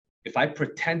If I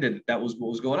pretended that was what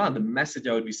was going on, the message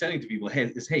I would be sending to people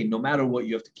is, hey, no matter what,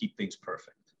 you have to keep things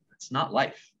perfect. It's not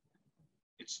life.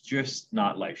 It's just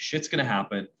not life. Shit's going to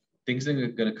happen. Things are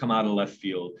going to come out of left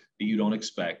field that you don't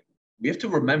expect. We have to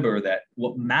remember that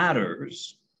what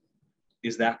matters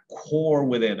is that core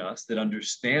within us that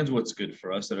understands what's good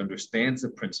for us, that understands the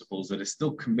principles, that is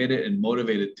still committed and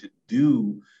motivated to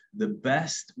do the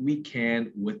best we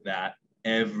can with that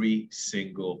every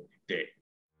single day.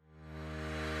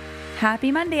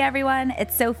 Happy Monday, everyone.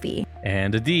 It's Sophie.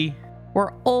 And Adi.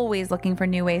 We're always looking for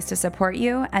new ways to support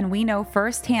you, and we know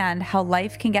firsthand how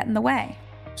life can get in the way.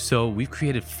 So we've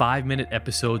created 5-minute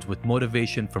episodes with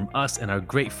motivation from us and our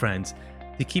great friends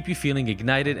to keep you feeling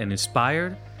ignited and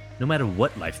inspired no matter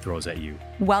what life throws at you.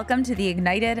 Welcome to the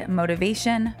Ignited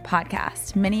Motivation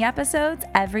Podcast. Mini episodes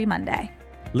every Monday.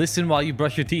 Listen while you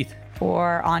brush your teeth.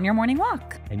 Or on your morning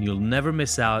walk. And you'll never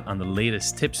miss out on the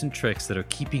latest tips and tricks that are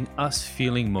keeping us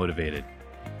feeling motivated.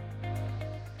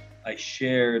 I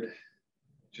shared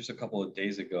just a couple of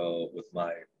days ago with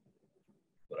my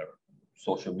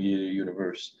social media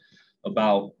universe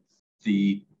about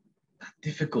the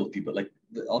difficulty, but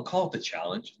I'll call it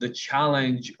the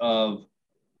challenge of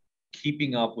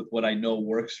keeping up with what I know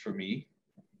works for me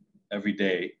every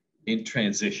day in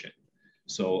transition.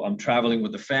 So I'm traveling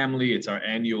with the family. It's our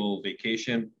annual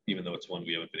vacation, even though it's one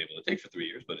we haven't been able to take for 3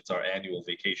 years, but it's our annual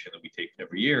vacation that we take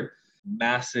every year.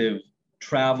 Massive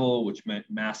travel, which meant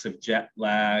massive jet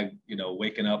lag,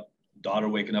 daughter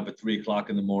waking up at 3:00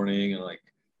 in the morning and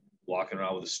walking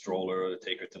around with a stroller to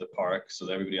take her to the park so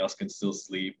that everybody else can still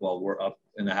sleep while we're up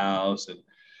in the house. And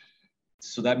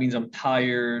so that means I'm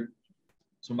tired.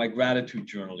 So my gratitude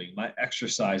journaling, my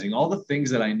exercising, all the things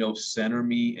that I know center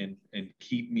me and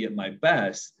keep me at my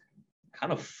best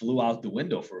kind of flew out the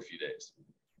window for a few days.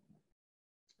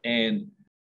 And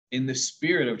in the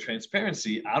spirit of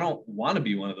transparency, I don't want to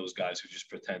be one of those guys who just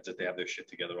pretends that they have their shit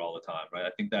together all the time, right?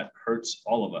 I think that hurts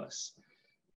all of us,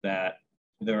 that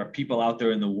there are people out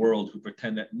there in the world who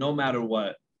pretend that no matter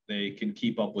what, they can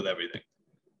keep up with everything.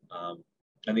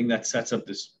 I think that sets up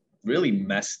this really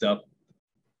messed up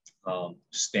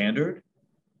standard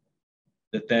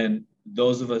that then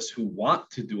those of us who want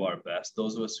to do our best,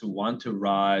 those of us who want to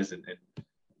rise and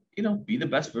be the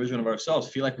best version of ourselves,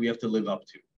 feel like we have to live up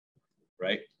to,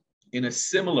 right? In a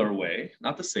similar way,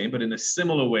 not the same, but in a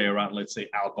similar way around, let's say,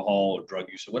 alcohol or drug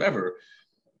use or whatever,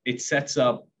 it sets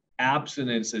up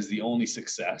abstinence as the only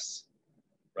success,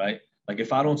 right? Like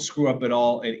if I don't screw up at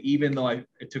all, and even though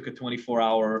it took a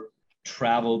 24-hour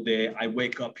travel day, I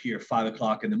wake up here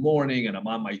 5:00 in the morning and I'm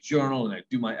on my journal and I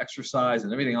do my exercise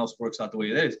and everything else works out the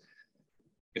way it is.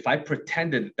 If I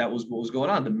pretended that was what was going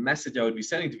on, the message I would be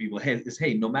sending to people is,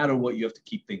 hey, no matter what, you have to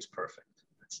keep things perfect.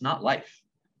 It's not life.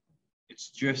 It's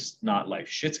just not life.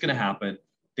 Shit's going to happen.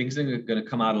 Things are going to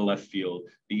come out of left field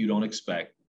that you don't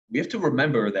expect. We have to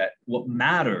remember that what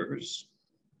matters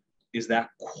is that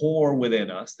core within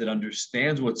us that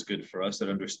understands what's good for us, that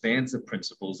understands the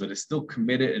principles, that is still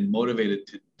committed and motivated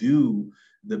to do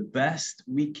the best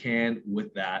we can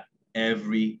with that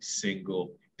every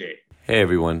single day. Hey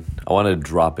everyone, I wanted to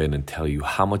drop in and tell you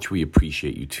how much we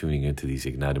appreciate you tuning into these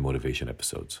Ignited Motivation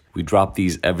episodes. We drop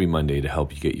these every Monday to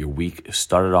help you get your week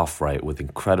started off right with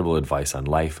incredible advice on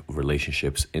life,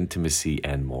 relationships, intimacy,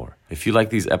 and more. If you like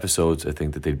these episodes or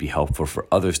think that they'd be helpful for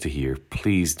others to hear,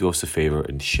 please do us a favor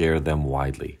and share them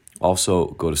widely. Also,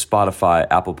 go to Spotify,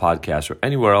 Apple Podcasts, or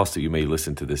anywhere else that you may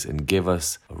listen to this and give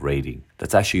us a rating.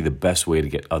 That's actually the best way to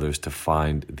get others to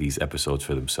find these episodes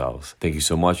for themselves. Thank you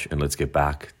so much, and let's get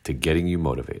back to getting you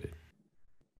motivated.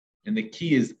 And the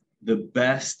key is the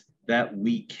best that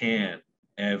we can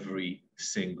every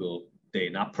single day.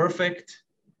 Not perfect,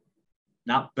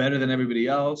 not better than everybody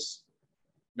else,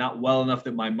 not well enough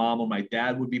that my mom or my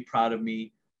dad would be proud of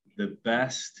me. The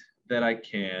best that I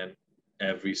can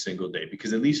every single day.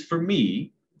 Because at least for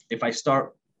me, if I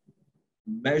start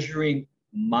measuring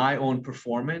my own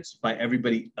performance by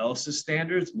everybody else's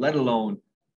standards, let alone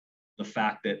the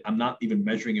fact that I'm not even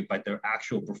measuring it by their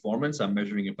actual performance, I'm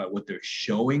measuring it by what they're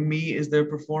showing me is their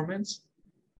performance,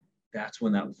 that's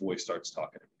when that voice starts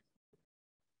talking to me.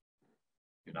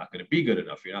 You're not going to be good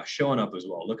enough. You're not showing up as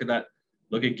well. Look at that.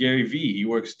 Look at Gary Vee. He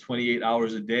works 28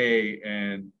 hours a day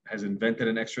and has invented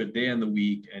an extra day in the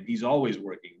week, and he's always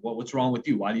working. What's wrong with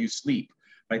you? Why do you sleep?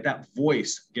 Right? That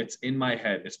voice gets in my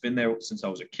head. It's been there since I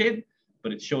was a kid,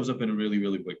 but it shows up in a really,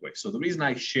 really big way. So the reason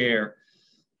I share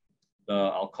the,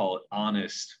 I'll call it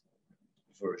honest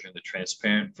version, the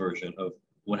transparent version of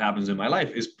what happens in my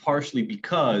life is partially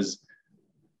because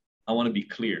I want to be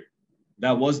clear.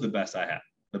 That was the best I had.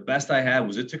 The best I had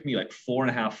was it took me like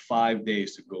 4.5, 5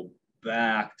 days to go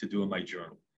back to doing my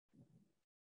journal,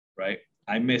 right?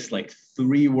 I missed like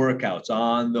 3 workouts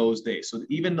on those days. So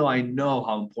even though I know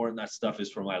how important that stuff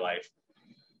is for my life,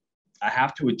 I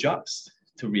have to adjust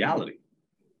to reality.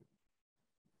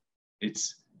 It's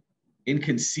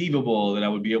inconceivable that I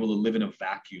would be able to live in a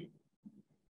vacuum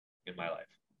in my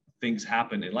life. Things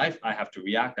happen in life. I have to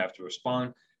react. I have to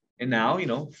respond. And now,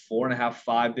 4.5,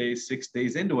 5 days, 6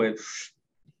 days into it,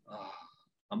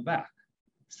 I'm back.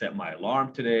 Set my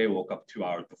alarm today, woke up 2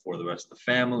 hours before the rest of the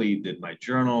family, did my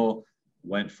journal,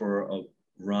 went for a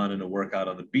run and a workout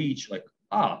on the beach. Like,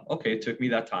 okay, it took me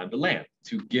that time to land.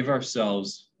 To give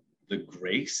ourselves the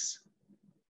grace,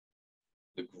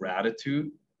 the gratitude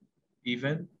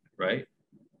even, right?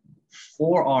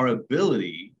 For our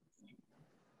ability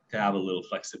to have a little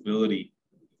flexibility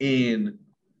in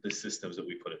the systems that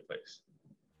we put in place.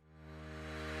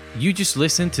 You just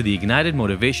listened to the Ignited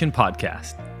Motivation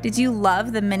Podcast. Did you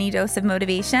love the mini dose of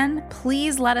motivation?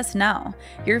 Please let us know.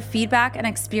 Your feedback and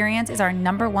experience is our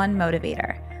 #1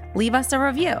 motivator. Leave us a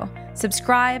review,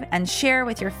 subscribe, and share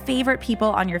with your favorite people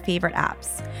on your favorite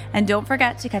apps. And don't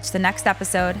forget to catch the next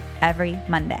episode every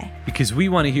Monday. Because we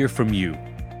want to hear from you.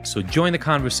 So join the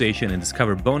conversation and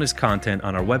discover bonus content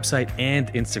on our website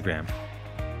and Instagram.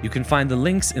 You can find the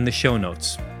links in the show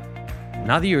notes.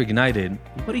 Now that you're ignited,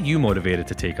 what are you motivated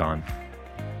to take on?